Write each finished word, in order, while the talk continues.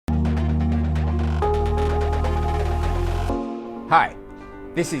Hi,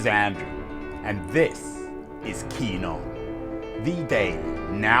 this is Andrew, and this is Keen On, the daily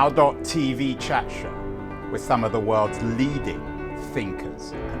now.tv chat show with some of the world's leading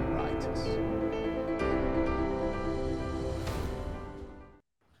thinkers and writers.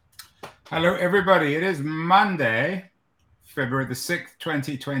 Hello, everybody. It is Monday, February the 6th,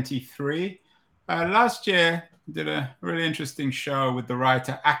 2023. Last year, I did a really interesting show with the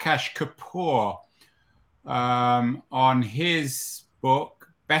writer Akash Kapoor on his book,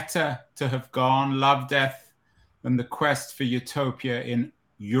 Better to Have Gone, Love, Death, and the Quest for Utopia in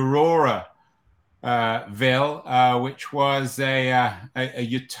Auroraville, which was a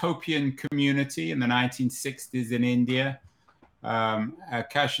utopian community in the 1960s in India.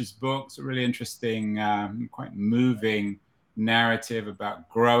 Akash's book's a really interesting, quite moving narrative about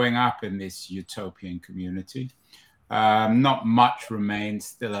growing up in this utopian community. Not much remains,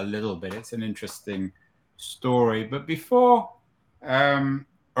 still a little bit. It's an interesting story. But before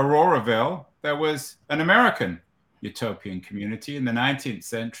Auroraville, there was an American utopian community in the 19th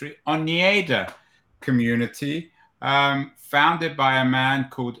century, Oneida community, founded by a man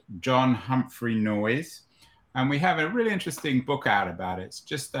called John Humphrey Noyes. And we have a really interesting book out about it. It's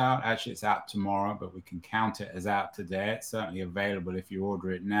just out. Actually, it's out tomorrow, but we can count it as out today. It's certainly available if you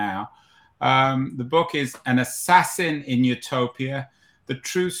order it now. The book is An Assassin in Utopia, the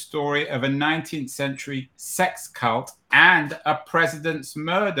true story of a 19th century sex cult and a president's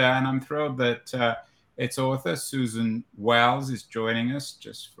murder. And I'm thrilled that its author, Susan Wells, is joining us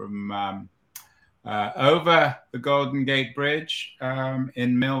just from over the Golden Gate Bridge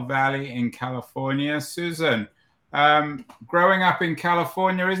in Mill Valley in California. Susan, growing up in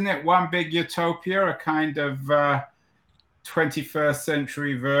California, isn't it one big utopia, a kind of 21st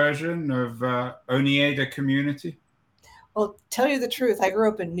century version of Oneida community? Well, tell you the truth, I grew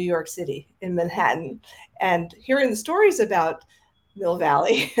up in New York City, in Manhattan, and hearing the stories about Mill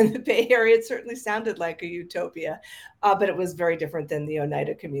Valley and the Bay Area, it certainly sounded like a utopia, but it was very different than the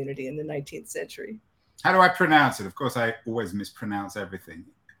Oneida community in the 19th century. How do I pronounce it? Of course, I always mispronounce everything.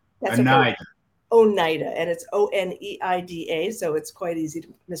 That's Oneida. Oneida, and it's Oneida, so it's quite easy to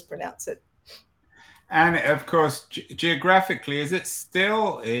mispronounce it. And of course, geographically, is it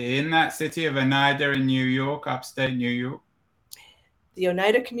still in that city of Oneida in New York, upstate New York? The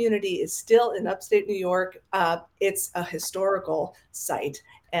Oneida community is still in upstate New York. It's a historical site,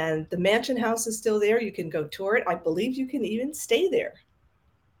 and the Mansion House is still there. You can go tour it. I believe you can even stay there.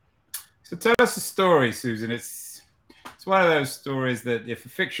 So tell us a story, Susan. It's one of those stories that if a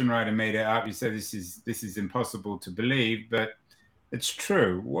fiction writer made it up, you say this is impossible to believe, but it's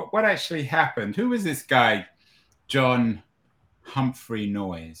true. What actually happened? Who was this guy, John Humphrey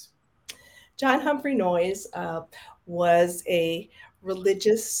Noyes? John Humphrey Noyes was a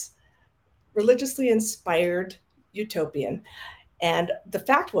religiously inspired utopian. And the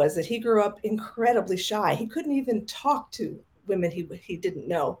fact was that he grew up incredibly shy. He couldn't even talk to women he didn't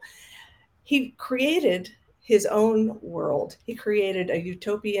know. He created his own world. He created a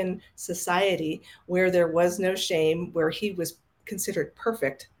utopian society where there was no shame, where he was considered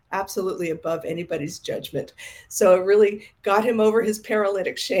perfect, absolutely above anybody's judgment. So it really got him over his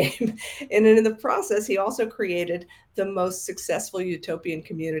paralytic shame. And in the process, he also created the most successful utopian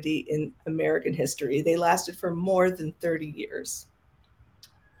community in American history. They lasted for more than 30 years.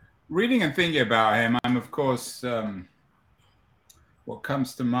 Reading and thinking about him, I'm of course, what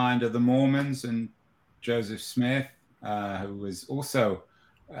comes to mind are the Mormons and Joseph Smith, who was also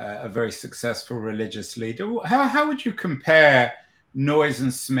a very successful religious leader. How would you compare Noyes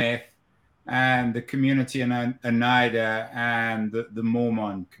and Smith and the community in Oneida and the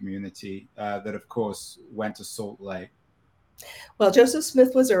Mormon community that, of course, went to Salt Lake? Well, Joseph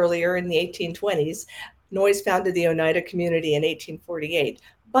Smith was earlier in the 1820s. Noyes founded the Oneida community in 1848,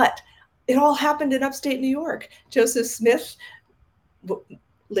 but it all happened in upstate New York. Joseph Smith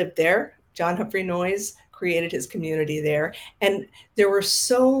lived there. John Humphrey Noyes created his community there. And there were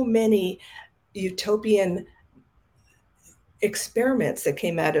so many utopian experiments that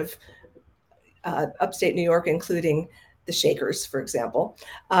came out of upstate New York, including the Shakers, for example,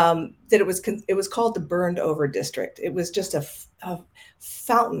 that it was called the Burned Over District. It was just a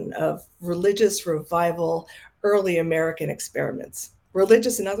fountain of religious revival, early American experiments,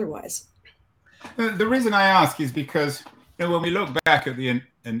 religious and otherwise. The reason I ask is because when we look back at the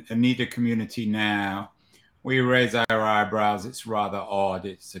Oneida community now, we raise our eyebrows. It's rather odd.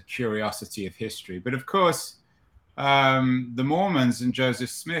 It's a curiosity of history. But of course, the Mormons and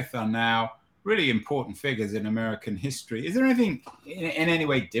Joseph Smith are now really important figures in American history. Is there anything in any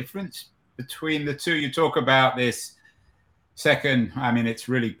way different between the two? You talk about this second, I mean, it's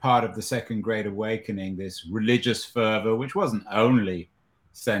really part of the Second Great Awakening, this religious fervor, which wasn't only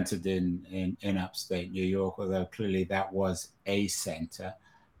centered in upstate New York, although clearly that was a center.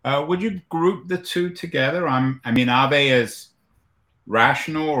 Would you group the two together? I mean, are they as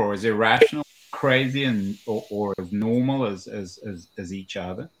rational or as irrational, crazy, and or as normal as each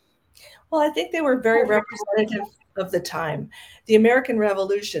other? Well, I think they were very representative of the time. The American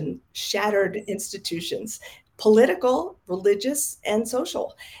Revolution shattered institutions, political, religious, and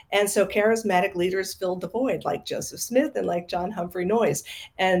social. And so charismatic leaders filled the void, like Joseph Smith and like John Humphrey Noyes.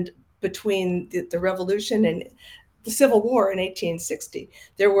 And between the Revolution and the Civil War in 1860,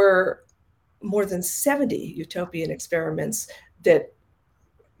 there were more than 70 utopian experiments that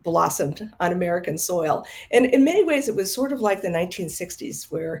blossomed on American soil. And in many ways, it was sort of like the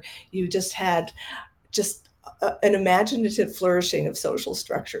 1960s, where you just had an imaginative flourishing of social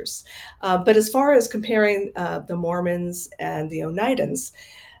structures. But as far as comparing the Mormons and the Oneidas,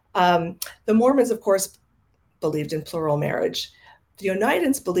 the Mormons, of course, believed in plural marriage. The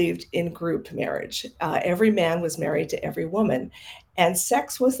Oneidas believed in group marriage. Every man was married to every woman, and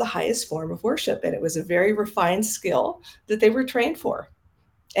sex was the highest form of worship, and it was a very refined skill that they were trained for.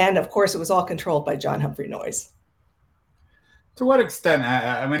 And of course, it was all controlled by John Humphrey Noyes. To what extent,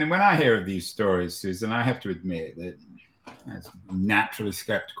 I mean, when I hear of these stories, Susan, I have to admit that as a naturally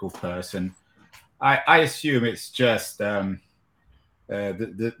skeptical person, I assume it's just the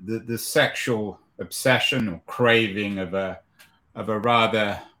sexual obsession or craving of a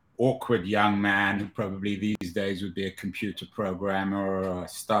rather awkward young man who probably these days would be a computer programmer or a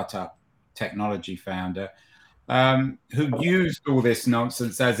startup technology founder, who used all this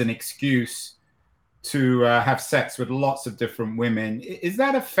nonsense as an excuse to have sex with lots of different women. Is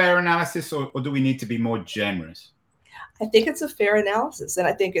that a fair analysis, or do we need to be more generous? I think it's a fair analysis, and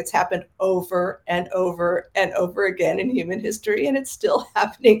I think it's happened over and over and over again in human history, and it's still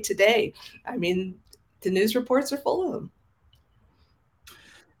happening today. I mean, the news reports are full of them.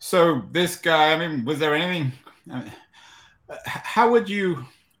 So this guy, I mean, was there anything, how would you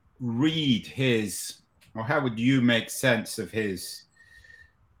read his, or how would you make sense of his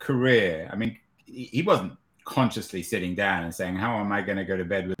career? I mean, he wasn't consciously sitting down and saying, how am I going to go to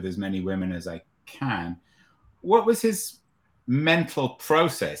bed with as many women as I can? What was his mental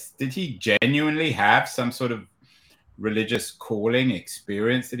process? Did he genuinely have some sort of religious calling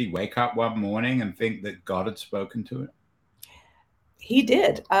experience? Did he wake up one morning and think that God had spoken to him? He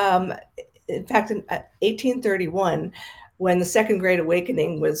did. In fact, in 1831, when the Second Great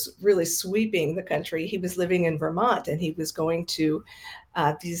Awakening was really sweeping the country, he was living in Vermont, and he was going to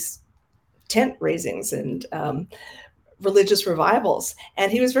these tent raisings and religious revivals.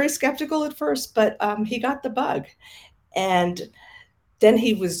 And he was very skeptical at first, but he got the bug. And then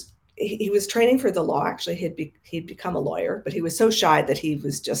he was training for the law. Actually, he'd become a lawyer, but he was so shy that he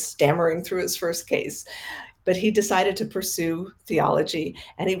was just stammering through his first case. But he decided to pursue theology,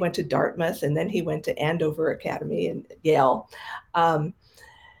 and he went to Dartmouth, and then he went to Andover Academy and Yale.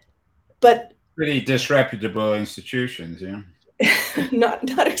 But pretty disreputable institutions, yeah.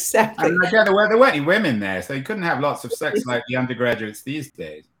 not exactly. I mean, again, there weren't any women there, so he couldn't have lots of sex like the undergraduates these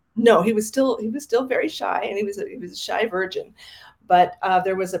days. No, he was still very shy, and he was a shy virgin. But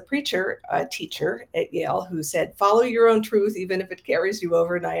there was a teacher at Yale, who said, "Follow your own truth, even if it carries you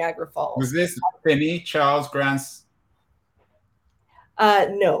over Niagara Falls." Was this Finney, Charles Grant's?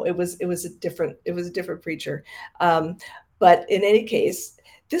 No, it was a different preacher. But in any case,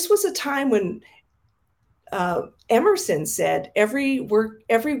 this was a time when Emerson said, every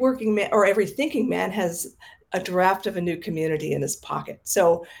working man or every thinking man has a draft of a new community in his pocket.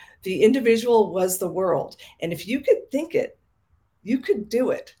 So the individual was the world. And if you could think it, you could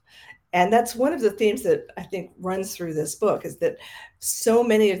do it. And that's one of the themes that I think runs through this book, is that so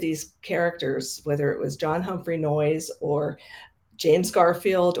many of these characters, whether it was John Humphrey Noyes or James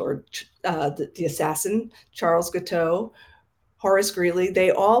Garfield or the assassin, Charles Guiteau, Horace Greeley, they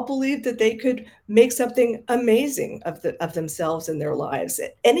all believed that they could make something amazing of themselves and their lives.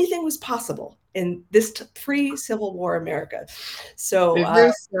 Anything was possible in this pre-Civil War America. So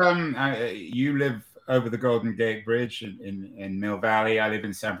you live over the Golden Gate Bridge in Mill Valley. I live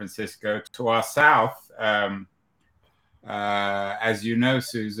in San Francisco. To our south, as you know,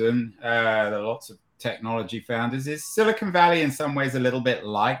 Susan, there are lots of technology founders. Is Silicon Valley in some ways a little bit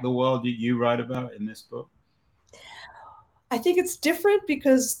like the world you write about in this book? I think it's different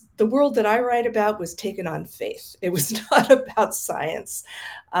because the world that I write about was taken on faith. It was not about science.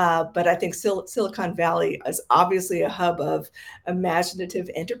 But I think Silicon Valley is obviously a hub of imaginative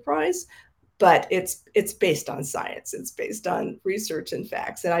enterprise, but it's based on science. It's based on research and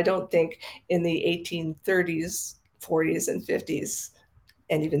facts. And I don't think in the 1830s, 40s and 50s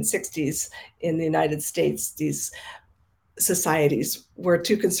and even 60s in the United States, these societies were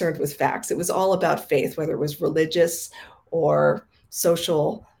too concerned with facts. It was all about faith, whether it was religious or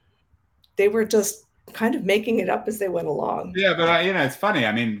social. They were just kind of making it up as they went along. Yeah, but it's funny.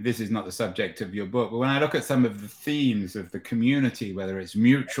 I mean, this is not the subject of your book, but when I look at some of the themes of the community, whether it's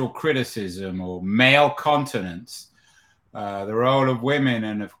mutual criticism or male continence, the role of women,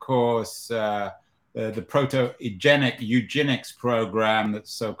 and of course, the eugenics program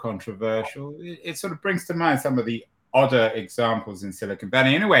that's so controversial, it sort of brings to mind some of the odder examples in Silicon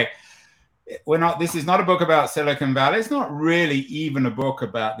Valley. Anyway, this is not a book about Silicon Valley. It's not really even a book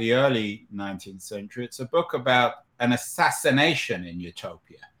about the early 19th century. It's a book about an assassination in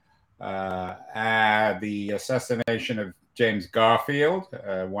Utopia. The assassination of James Garfield,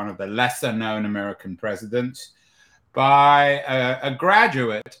 one of the lesser known American presidents, by a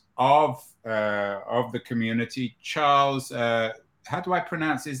graduate of the community, Charles, how do I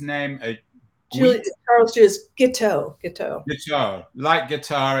pronounce his name? Charles Guiteau. Guiteau, like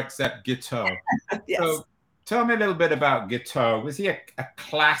guitar, except Guiteau. Yes. So tell me a little bit about Guiteau. Was he a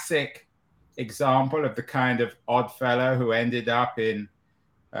classic example of the kind of odd fellow who ended up in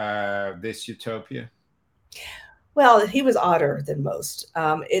this utopia? Well, he was odder than most.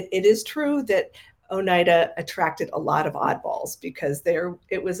 It is true that Oneida attracted a lot of oddballs because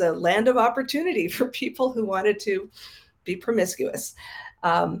it was a land of opportunity for people who wanted to be promiscuous.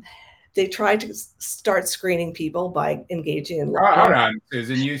 They tried to start screening people by engaging in law. Hold on,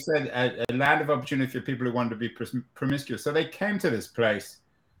 Susan. You said a land of opportunity for people who wanted to be promiscuous. So they came to this place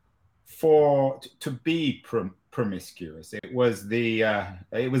to be promiscuous. It was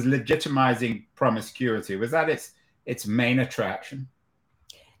legitimizing promiscuity. Was that its main attraction?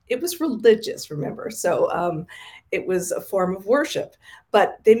 It was religious, remember. So it was a form of worship,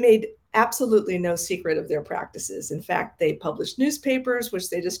 but they made absolutely no secret of their practices. In fact, they published newspapers, which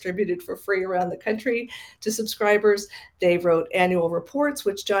they distributed for free around the country to subscribers. They wrote annual reports,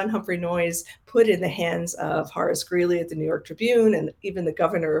 which John Humphrey Noyes put in the hands of Horace Greeley at the New York Tribune and even the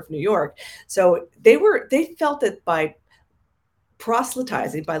governor of New York. So they felt that by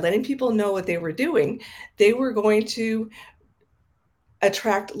proselytizing, by letting people know what they were doing, they were going to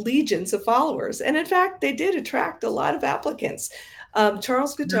attract legions of followers. And in fact, they did attract a lot of applicants.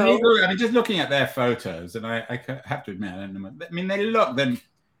 Charles Guiteau. I mean, just looking at their photos, and I have to admit, I mean, they look, then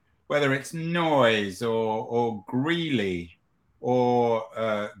whether it's Noyes or Greeley or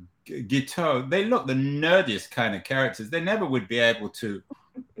Guiteau, they look the nerdiest kind of characters. They never would be able to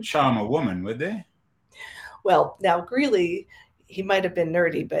charm a woman, would they? Well, now Greeley, he might have been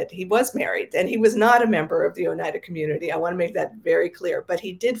nerdy, but he was married and he was not a member of the Oneida community. I want to make that very clear, but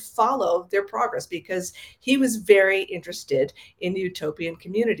he did follow their progress because he was very interested in utopian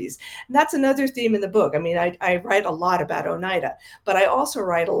communities. And that's another theme in the book. I mean, I write a lot about Oneida, but I also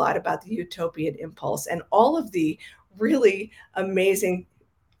write a lot about the utopian impulse and all of the really amazing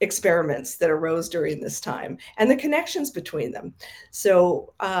experiments that arose during this time and the connections between them.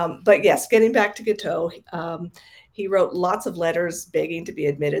 So, but yes, getting back to Guiteau, he wrote lots of letters begging to be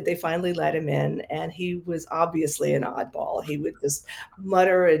admitted. They finally let him in, and he was obviously an oddball. He would just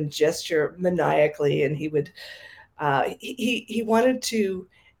mutter and gesture maniacally, and he would he wanted to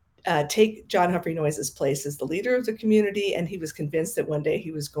take John Humphrey Noyes' place as the leader of the community, and he was convinced that one day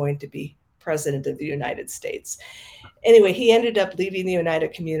he was going to be president of the United States. Anyway, he ended up leaving the Oneida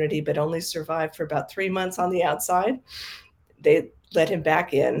community, but only survived for about 3 months on the outside. They let him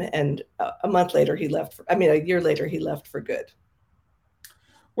back in, and a year later he left for good.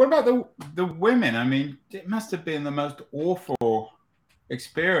 What about the women? I mean, it must have been the most awful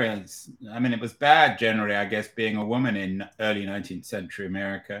experience. I mean, it was bad generally, I guess, being a woman in early 19th century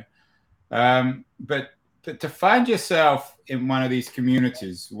America. But to find yourself in one of these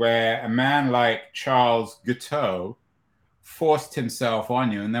communities where a man like Charles Guiteau forced himself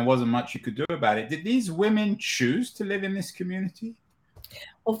on you and there wasn't much you could do about it. Did these women choose to live in this community?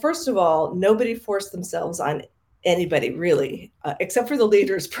 Well, first of all, nobody forced themselves on anybody really, except for the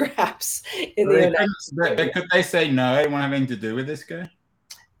leaders, perhaps. Could they say no? I don't want anything to do with this guy.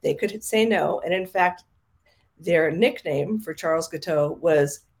 They could say no, and in fact, their nickname for Charles Guiteau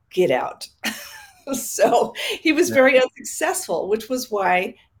was "Get Out." So he was very unsuccessful, which was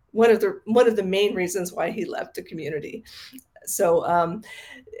why one of the main reasons why he left the community. So,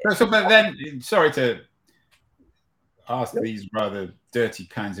 but then, sorry to ask these rather dirty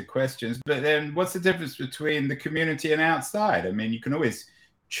kinds of questions, but then what's the difference between the community and outside? I mean, you can always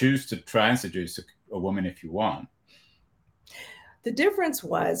choose to try and seduce a woman if you want. The difference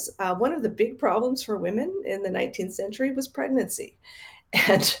was one of the big problems for women in the 19th century was pregnancy.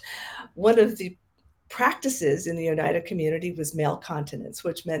 And one of the practices in the Oneida community was male continence,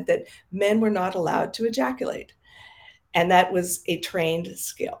 which meant that men were not allowed to ejaculate. And that was a trained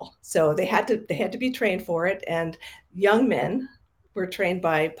skill. So they had to be trained for it. And young men were trained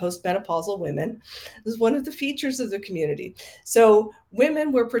by postmenopausal women. This is one of the features of the community. So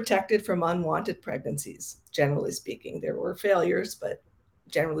women were protected from unwanted pregnancies, generally speaking. There were failures, but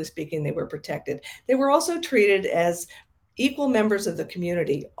generally speaking, they were protected. They were also treated as equal members of the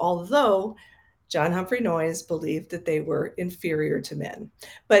community, although John Humphrey Noyes believed that they were inferior to men.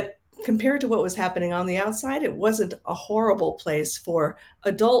 But compared to what was happening on the outside, it wasn't a horrible place for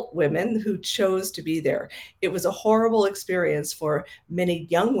adult women who chose to be there. It was a horrible experience for many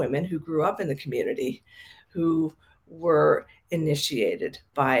young women who grew up in the community, who were initiated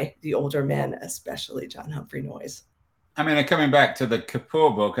by the older men, especially John Humphrey Noyes. I mean, coming back to the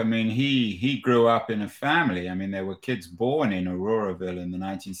Kapoor book, I mean, he grew up in a family. I mean, there were kids born in Auroraville in the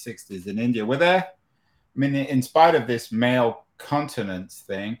 1960s in India. Were there, I mean, in spite of this male continence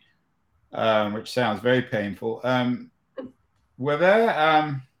thing, which sounds very painful, were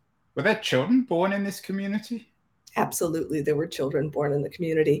there children born in this community? Absolutely, there were children born in the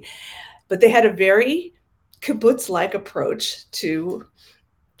community, but they had a very kibbutz-like approach to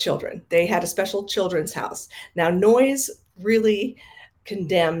children. They had a special children's house. Now, Noyes really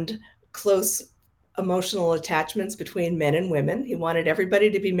condemned close emotional attachments between men and women. He wanted everybody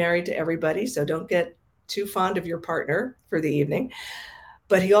to be married to everybody, so don't get too fond of your partner for the evening.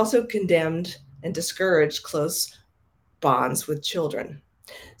 But he also condemned and discouraged close bonds with children.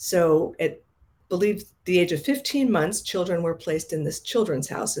 So at believe the age of 15 months, children were placed in this children's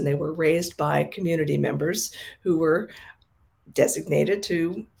house, and they were raised by community members who were designated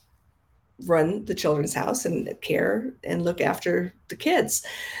to run the children's house and care and look after the kids.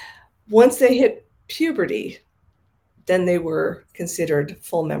 Once they hit puberty, then they were considered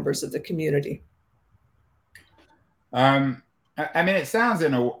full members of the community. I mean, it sounds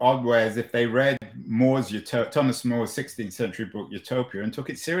in an odd way as if they read Thomas More's 16th century book Utopia and took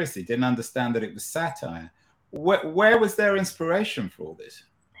it seriously, didn't understand that it was satire. Where was their inspiration for all this?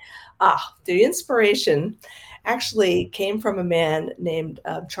 The inspiration actually came from a man named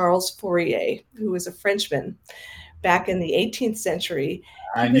Charles Fourier, who was a Frenchman back in the 18th century.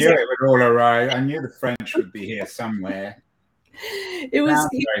 I knew it would all arrive. I knew the French would be here somewhere. It was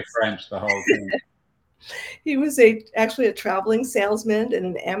very French, the whole thing. He was actually a traveling salesman and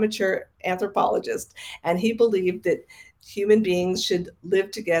an amateur anthropologist, and he believed that human beings should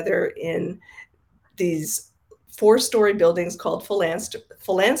live together in these 4-story buildings called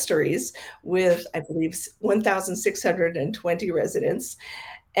phalansteries with, I believe, 1,620 residents,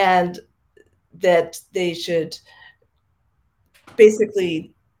 and that they should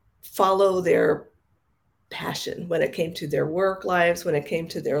basically follow their passion when it came to their work lives, when it came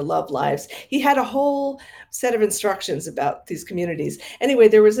to their love lives. He had a whole set of instructions about these communities. Anyway,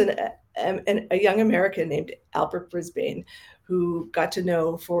 there was a young American named Albert Brisbane who got to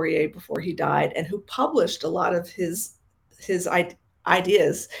know Fourier before he died and who published a lot of his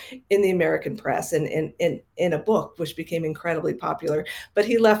ideas in the American press and in a book, which became incredibly popular. But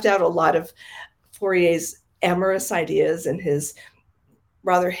he left out a lot of Fourier's amorous ideas and his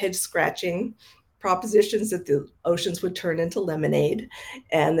rather head-scratching propositions that the oceans would turn into lemonade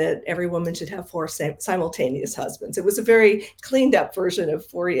and that every woman should have 4 simultaneous husbands. It was a very cleaned up version of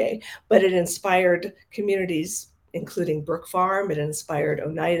Fourier, but it inspired communities, including Brook Farm. It inspired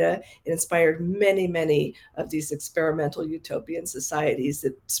Oneida. It inspired many, many of these experimental utopian societies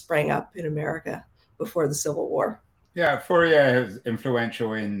that sprang up in America before the Civil War. Yeah, Fourier is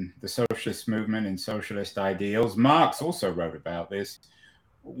influential in the socialist movement and socialist ideals. Marx also wrote about this.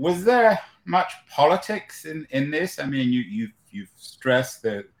 Was there much politics in this? I mean, you've stressed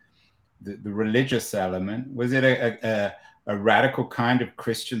the religious element. Was it a radical kind of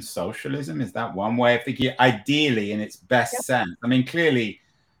Christian socialism? Is that one way of thinking? Ideally, in its best sense. I mean, clearly,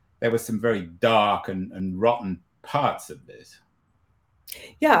 there were some very dark and rotten parts of this.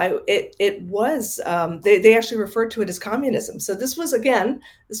 Yeah, it was. They actually referred to it as communism. So this was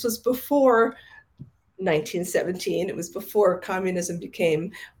before 1917. It was before communism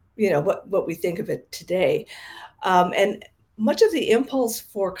became, what we think of it today. And much of the impulse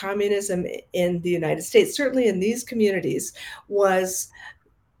for communism in the United States, certainly in these communities, was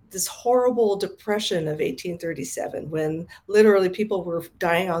this horrible depression of 1837, when literally people were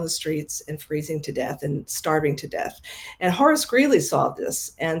dying on the streets and freezing to death and starving to death. And Horace Greeley saw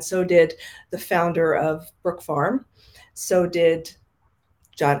this, and so did the founder of Brook Farm. So did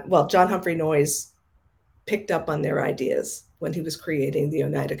John Humphrey Noyes picked up on their ideas when he was creating the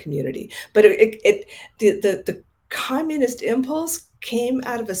Oneida community. But the communist impulse came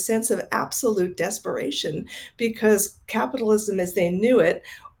out of a sense of absolute desperation, because capitalism as they knew it,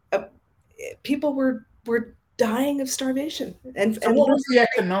 people were dying of starvation. So what was the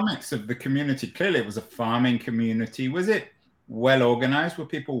economics of the community? Clearly it was a farming community. Was it well organized? Were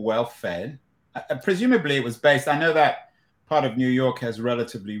people well fed? Presumably it was based, I know that part of New York has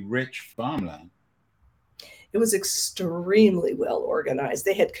relatively rich farmland. It was extremely well organized.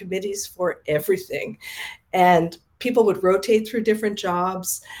 They had committees for everything, and people would rotate through different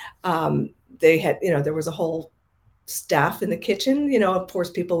jobs. They had, there was a whole staff in the kitchen. Of course,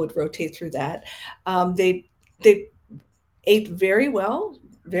 people would rotate through that. They ate very well,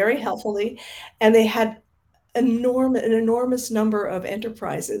 very healthily, and they had an enormous number of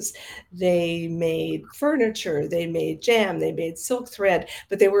enterprises. They made furniture, they made jam, they made silk thread,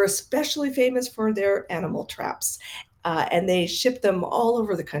 but they were especially famous for their animal traps. And they shipped them all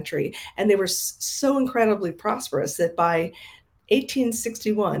over the country. And they were so incredibly prosperous that by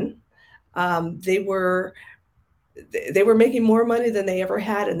 1861, they were making more money than they ever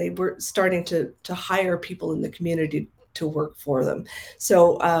had, and they were starting to hire people in the community to work for them.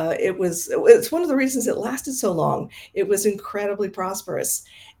 So it's one of the reasons it lasted so long. It was incredibly prosperous.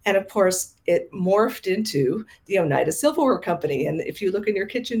 And of course, it morphed into the Oneida Silverware Company. And if you look in your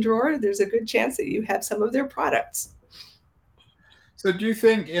kitchen drawer, there's a good chance that you have some of their products. So do you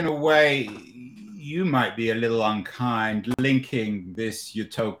think, in a way, you might be a little unkind linking this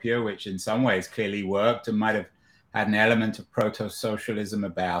utopia, which in some ways clearly worked and might have had an element of proto-socialism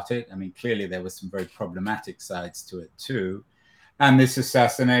about it? I mean, clearly there were some very problematic sides to it too. And this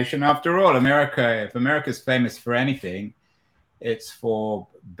assassination, after all, if America's famous for anything, it's for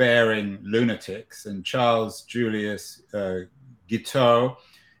bearing lunatics. And Charles Julius Guiteau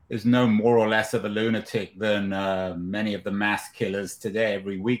is no more or less of a lunatic than many of the mass killers today.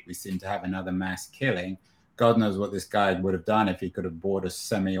 Every week we seem to have another mass killing. God knows what this guy would have done if he could have bought a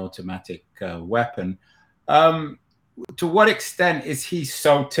semi-automatic weapon. To what extent is he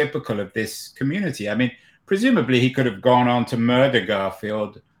so typical of this community? I mean, presumably he could have gone on to murder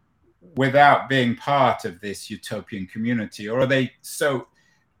Garfield without being part of this utopian community, or are they so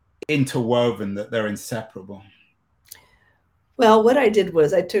interwoven that they're inseparable? Well, what I did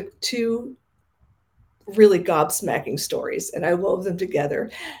was I took two really gobsmacking stories and I wove them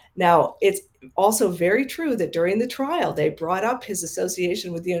together. Now, it's also very true that during the trial, they brought up his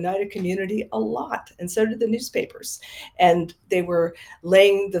association with the Oneida community a lot, and so did the newspapers. And they were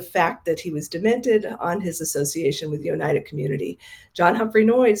laying the fact that he was demented on his association with the Oneida community. John Humphrey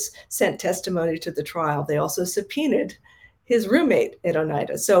Noyes sent testimony to the trial. They also subpoenaed his roommate at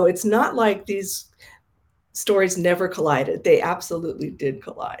Oneida. So it's not like these stories never collided. They absolutely did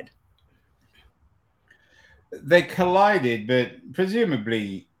collide. They collided, but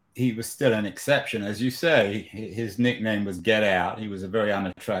presumably he was still an exception. As you say, his nickname was Get Out. He was a very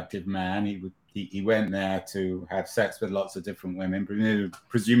unattractive man. He went there to have sex with lots of different women.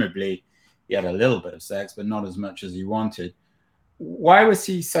 Presumably he had a little bit of sex, but not as much as he wanted. Why was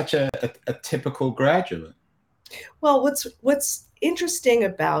he such a typical graduate? Well, what's interesting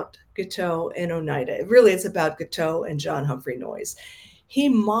about Guiteau and Oneida, really it's about Guiteau and John Humphrey Noyes. He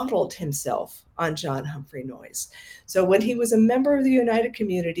modeled himself on John Humphrey Noyes. So when he was a member of the Oneida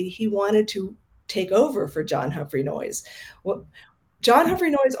community, he wanted to take over for John Humphrey Noyes. Well, John Humphrey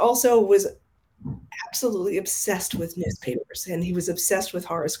Noyes also was absolutely obsessed with newspapers, and he was obsessed with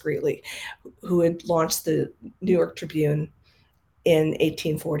Horace Greeley, who had launched the New York Tribune in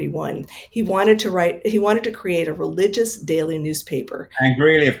 1841. He wanted to create a religious daily newspaper. And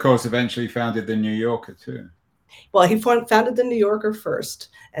Greeley, of course, eventually founded the New Yorker too. Well, he founded the New Yorker first,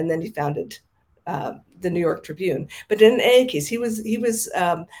 and then he founded the New York Tribune. But in any case, he was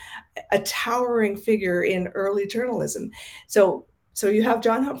a towering figure in early journalism. So you have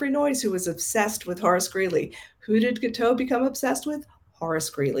John Humphrey Noyes, who was obsessed with Horace Greeley. Who did Guiteau become obsessed with? Horace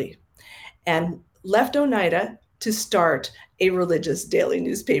Greeley, and left Oneida to start a religious daily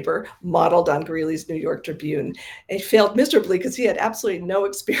newspaper modeled on Greeley's New York Tribune. It failed miserably because he had absolutely no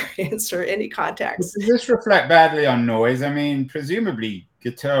experience or any contacts. Does this reflect badly on Noyes? I mean, presumably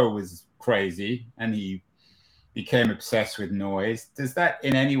Guiteau was crazy and he became obsessed with Noyes. Does that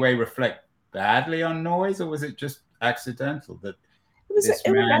in any way reflect badly on Noyes, or was it just accidental that this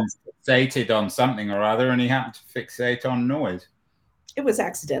man fixated on something or other and he happened to fixate on Noyes? It was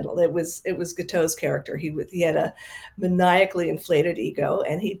accidental. It was Guiteau's character. He had a maniacally inflated ego,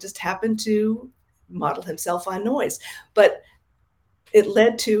 and he just happened to model himself on Noyes. But it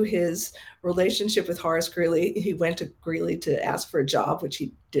led to his relationship with Horace Greeley. He went to Greeley to ask for a job, which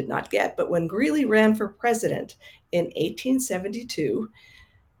he did not get. But when Greeley ran for president in 1872,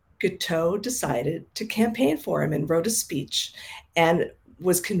 Guiteau decided to campaign for him and wrote a speech and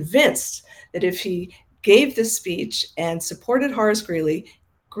was convinced that if he gave this speech and supported Horace Greeley,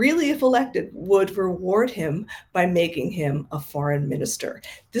 Greeley, if elected, would reward him by making him a foreign minister.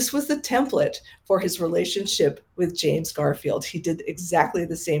 This was the template for his relationship with James Garfield. He did exactly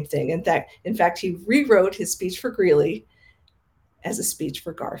the same thing. In fact, he rewrote his speech for Greeley as a speech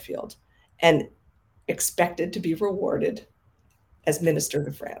for Garfield and expected to be rewarded as minister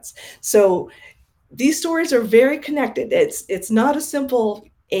to France. So these stories are very connected. It's not a simple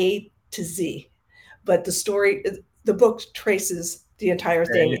A to Z, but the book traces the entire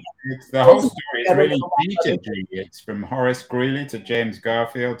thing. The whole story is really vintage. It's from Horace Greeley to James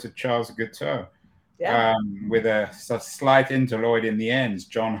Garfield to Charles Guiteau, with a slight interlude in the ends,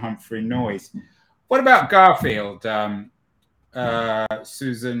 John Humphrey Noyes. What about Garfield,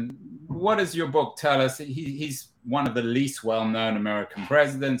 Susan? What does your book tell us? He's one of the least well-known American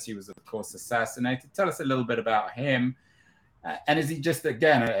presidents. He was, of course, assassinated. Tell us a little bit about him. And is he just,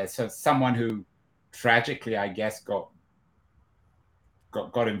 again, someone who tragically, I guess, got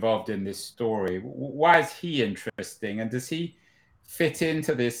involved in this story? Why is he interesting? And does he fit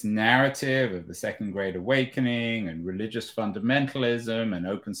into this narrative of the Second Great Awakening and religious fundamentalism and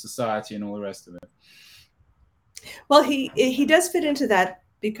open society and all the rest of it? Well, he does fit into that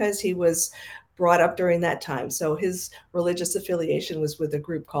because he was brought up during that time. So his religious affiliation was with a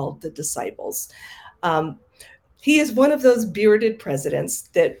group called the Disciples. He is one of those bearded presidents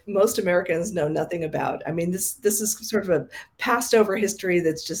that most Americans know nothing about. I mean, this is sort of a passed over history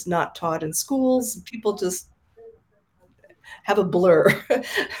that's just not taught in schools. People just have a blur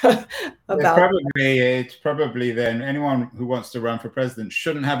about it's probably then anyone who wants to run for president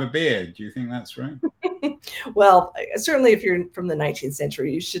shouldn't have a beard. Do you think that's right? Well, certainly if you're from the 19th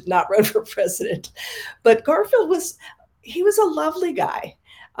century, you should not run for president. But Garfield was a lovely guy.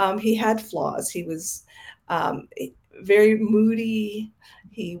 He had flaws. He was very moody.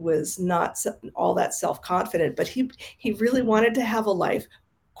 He was not all that self-confident, but he really wanted to have a life,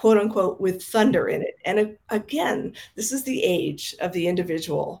 quote unquote, with thunder in it. And again, this is the age of the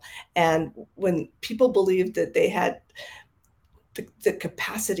individual. And when people believed that they had the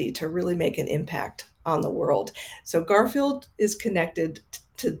capacity to really make an impact on the world. So Garfield is connected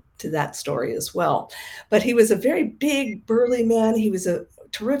to that story as well. But he was a very big, burly man. He was a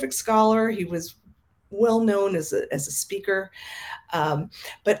terrific scholar. He was well known as a speaker.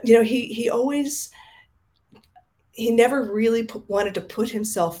 But, you know, he never really wanted to put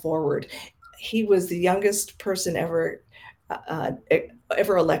himself forward. He was the youngest person ever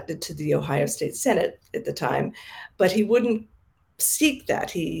elected to the Ohio State Senate at the time, but he wouldn't seek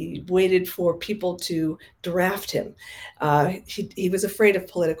that. He waited for people to draft him. He was afraid of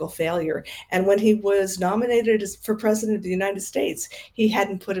political failure. And when he was nominated for president of the United States, he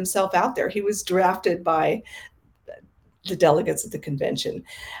hadn't put himself out there. He was drafted by the delegates at the convention.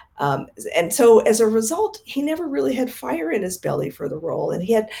 And so as a result, he never really had fire in his belly for the role. And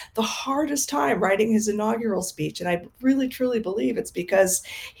he had the hardest time writing his inaugural speech. And I really, truly believe it's because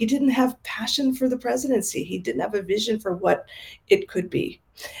he didn't have passion for the presidency. He didn't have a vision for what it could be.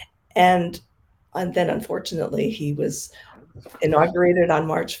 And then, unfortunately, he was inaugurated on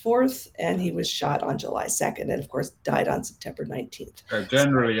March 4th, and he was shot on July 2nd, and of course, died on September 19th.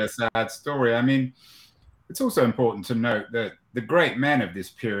 Generally a sad story. I mean, it's also important to note that the great men of this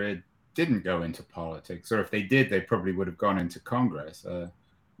period didn't go into politics, or if they did, they probably would have gone into Congress. I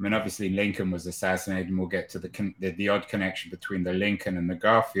mean, obviously Lincoln was assassinated, and we'll get to the odd connection between the Lincoln and the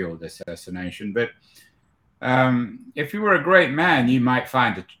Garfield assassination. But if you were a great man, you might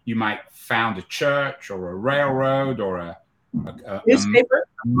found a church or a railroad or a newspaper,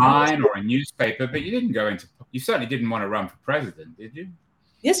 a mine or a newspaper, but you certainly didn't want to run for president, did you?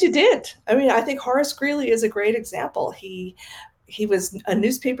 Yes, you did. I mean, I think Horace Greeley is a great example. He was a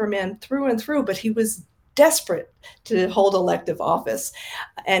newspaper man through and through, but he was desperate to hold elective office.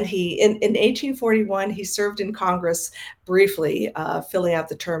 And in 1841, he served in Congress briefly, filling out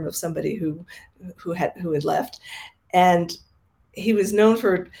the term of somebody who had left. And he was known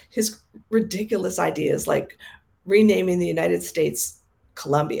for his ridiculous ideas, like renaming the United States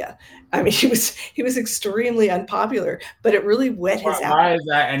Columbia. I mean, he was extremely unpopular, but it really whet his appetite. Why is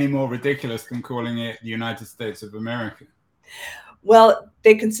that any more ridiculous than calling it the United States of America? Well,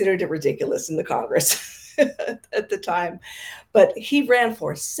 they considered it ridiculous in the Congress at the time. But he ran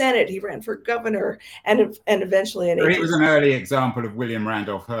for Senate, he ran for governor, and eventually he was an early example of William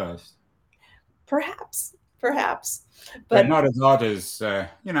Randolph Hearst. Perhaps. But not as odd as, I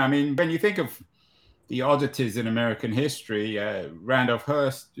mean, when you think of the oddities in American history, Randolph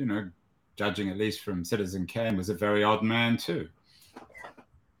Hearst, judging at least from Citizen Kane, was a very odd man too.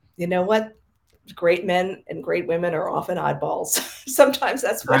 You know what? Great men and great women are often oddballs. Sometimes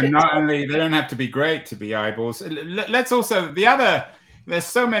that's what And not only, they don't have to be great to be eyeballs. Let's also, there's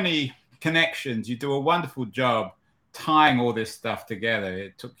so many connections. You do a wonderful job tying all this stuff together.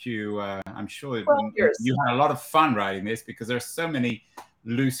 It took you, I'm sure 12 years. you had a lot of fun writing this because there's so many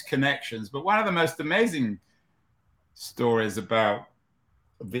loose connections. But one of the most amazing stories about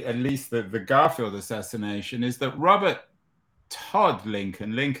at least the Garfield assassination is that Robert Todd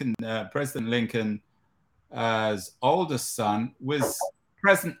Lincoln, President Lincoln's oldest son, was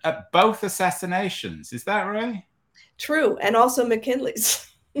present at both assassinations. Is that right? True, and also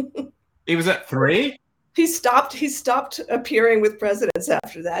McKinley's. He was at 3. He stopped appearing with presidents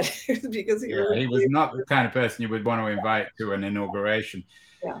after that because he was not the kind of person you would want to invite to an inauguration.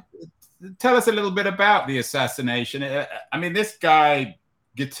 Yeah. Tell us a little bit about the assassination. I mean, this guy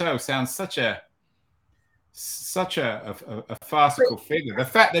Guiteau sounds such a farcical figure. The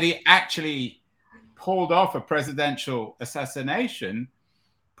fact that he actually pulled off a presidential assassination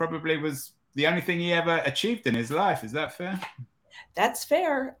probably was the only thing he ever achieved in his life. Is that fair? That's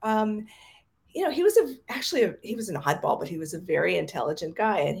fair. You know, he was he was an oddball, but he was a very intelligent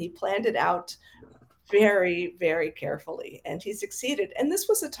guy, and he planned it out very, very carefully, and he succeeded. And this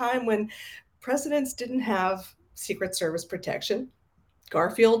was a time when presidents didn't have Secret Service protection.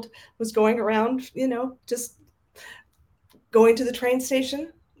 Garfield was going around, you know, just going to the train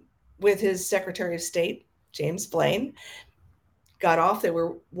station with his Secretary of State, James Blaine. Got off. They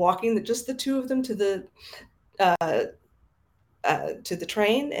were walking, just the two of them, to the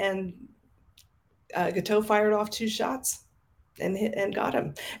train, and Guiteau fired off 2 shots and got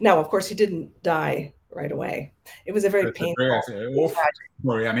him. Now, of course, he didn't die right away. It was a very painful.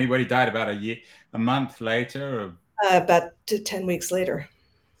 Story. I mean, when he died about a month later, or about 10 weeks later.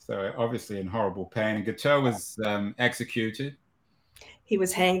 So obviously in horrible pain. And Guiteau was executed. He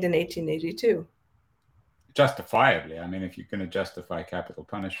was hanged in 1882. Justifiably. I mean, if you're going to justify capital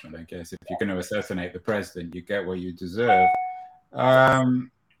punishment, I guess if you're going to assassinate the president, you get what you deserve. And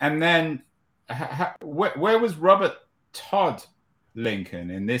then, where was Robert Todd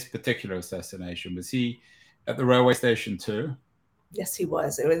Lincoln in this particular assassination? Was he at the railway station too? Yes, he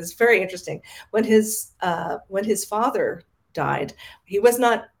was. It was very interesting. When his father died, he was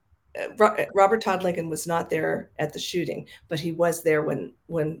not. Robert Todd Lincoln was not there at the shooting, but he was there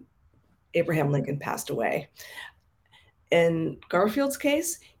when Abraham Lincoln passed away. In Garfield's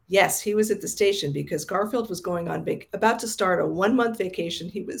case, yes, he was at the station because Garfield was going on about to start a 1-month vacation.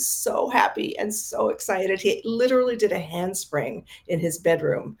 He was so happy and so excited. He literally did a handspring in his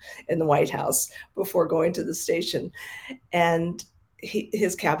bedroom in the White House before going to the station. And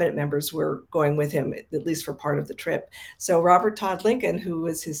his cabinet members were going with him, at least for part of the trip. So Robert Todd Lincoln, who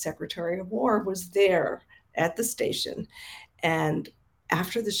was his Secretary of War, was there at the station. And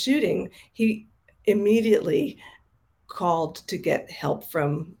after the shooting, he immediately called to get help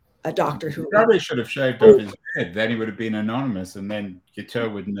from a doctor who probably should have shaved off his head. Then he would have been anonymous, and then Guiteau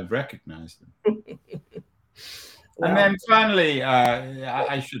wouldn't have recognized him. Well, and then finally,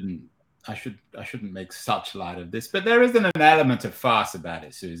 I shouldn't make such light of this, but there isn't an element of farce about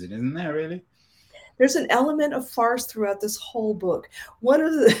it, Susan, isn't there? Really? There's an element of farce throughout this whole book. One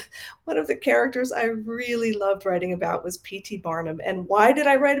of the characters I really loved writing about was P.T. Barnum. And why did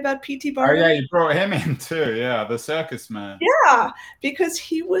I write about P.T. Barnum? Oh yeah, you brought him in too. Yeah, the circus man. Yeah, because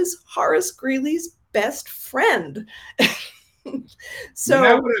he was Horace Greeley's best friend. So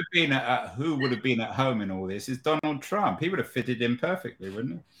that would have been who would have been at home in all this is Donald Trump. He would have fitted in perfectly,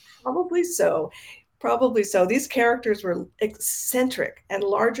 wouldn't he? Probably so. Probably so. These characters were eccentric and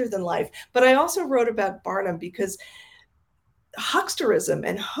larger than life. But I also wrote about Barnum because hucksterism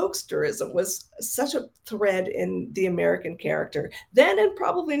and hoaxterism was such a thread in the American character then, and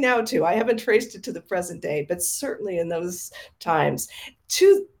probably now too. I haven't traced it to the present day, but certainly in those times,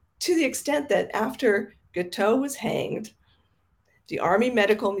 to the extent that after Guiteau was hanged, the Army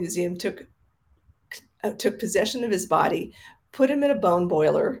Medical Museum took possession of his body, put him in a bone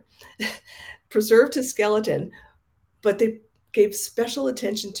boiler, preserved his skeleton, but they gave special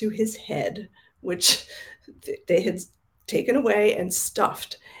attention to his head, which they had taken away and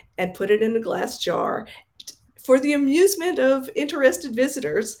stuffed and put it in a glass jar for the amusement of interested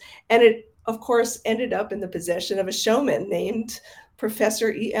visitors. And it, of course, ended up in the possession of a showman named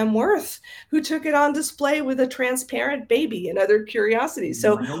Professor E.M. Worth, who took it on display with a transparent baby and other curiosities.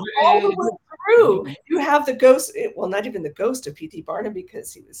 So all the way through, you have the ghost, well, not even the ghost of P.T. Barnum,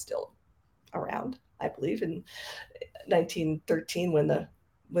 because he was still around, I believe, in 1913 when the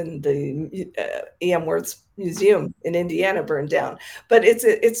when the E.M. Worth's Museum in Indiana burned down. But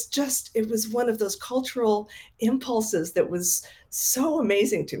it was one of those cultural impulses that was so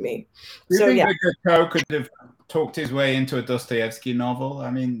amazing to me. Do you think that Guiteau could have talked his way into a Dostoevsky novel?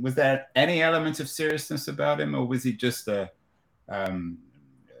 I mean, was there any element of seriousness about him, or was he just a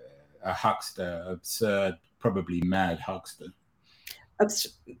huckster, absurd, probably mad huckster?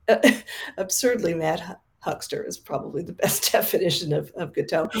 Absurdly mad huckster is probably the best definition of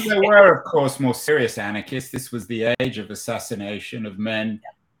Guiteau. There were, of course, more serious anarchists. This was the age of assassination of men,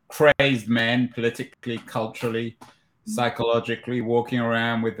 crazed men, politically, culturally, psychologically, walking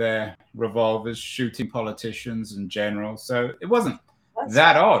around with their revolvers, shooting politicians and generals. So it wasn't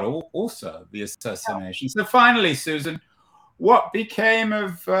that odd, also, the assassination. So finally, Susan, what became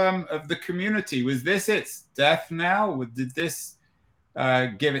of the community? Was this its death now? Did this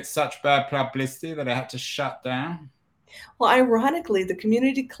give it such bad publicity that it had to shut down? Well, ironically, the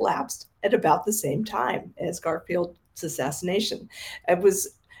community collapsed at about the same time as Garfield's assassination. It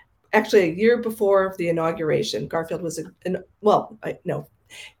was actually a year before the inauguration. Garfield was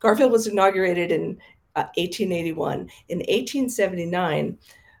inaugurated in 1881. In 1879,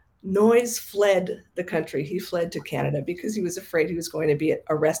 Noyes fled the country. He fled to Canada because he was afraid he was going to be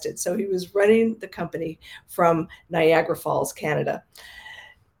arrested. So he was running the company from Niagara Falls, Canada.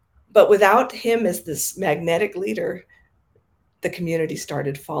 But without him as this magnetic leader, the community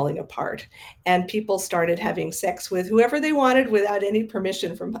started falling apart, and people started having sex with whoever they wanted without any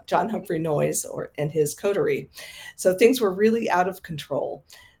permission from John Humphrey Noyes and his coterie. So things were really out of control.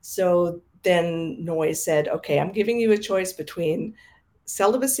 So then Noyes said, okay, I'm giving you a choice between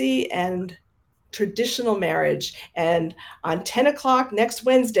celibacy and traditional marriage. And on 10 o'clock next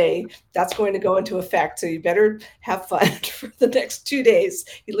Wednesday, that's going to go into effect. So you better have fun for the next 2 days.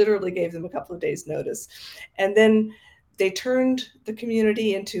 He literally gave them a couple of days notice. And then they turned the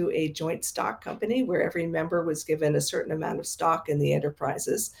community into a joint stock company where every member was given a certain amount of stock in the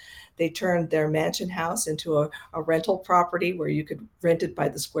enterprises. They turned their mansion house into a rental property where you could rent it by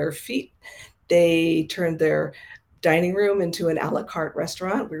the square feet. They turned their dining room into an a la carte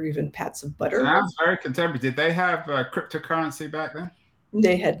restaurant where even pats of butter. Sounds very contemporary. Did they have cryptocurrency back then?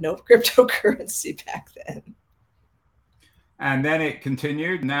 They had no cryptocurrency back then. And then it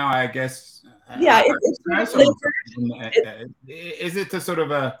continued. Now, I guess. Yeah. Is it a sort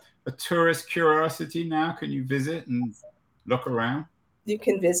of a tourist curiosity now? Can you visit and look around? You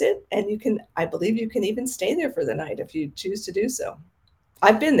can visit, and I believe you can even stay there for the night if you choose to do so.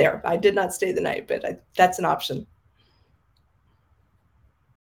 I've been there. I did not stay the night, but that's an option.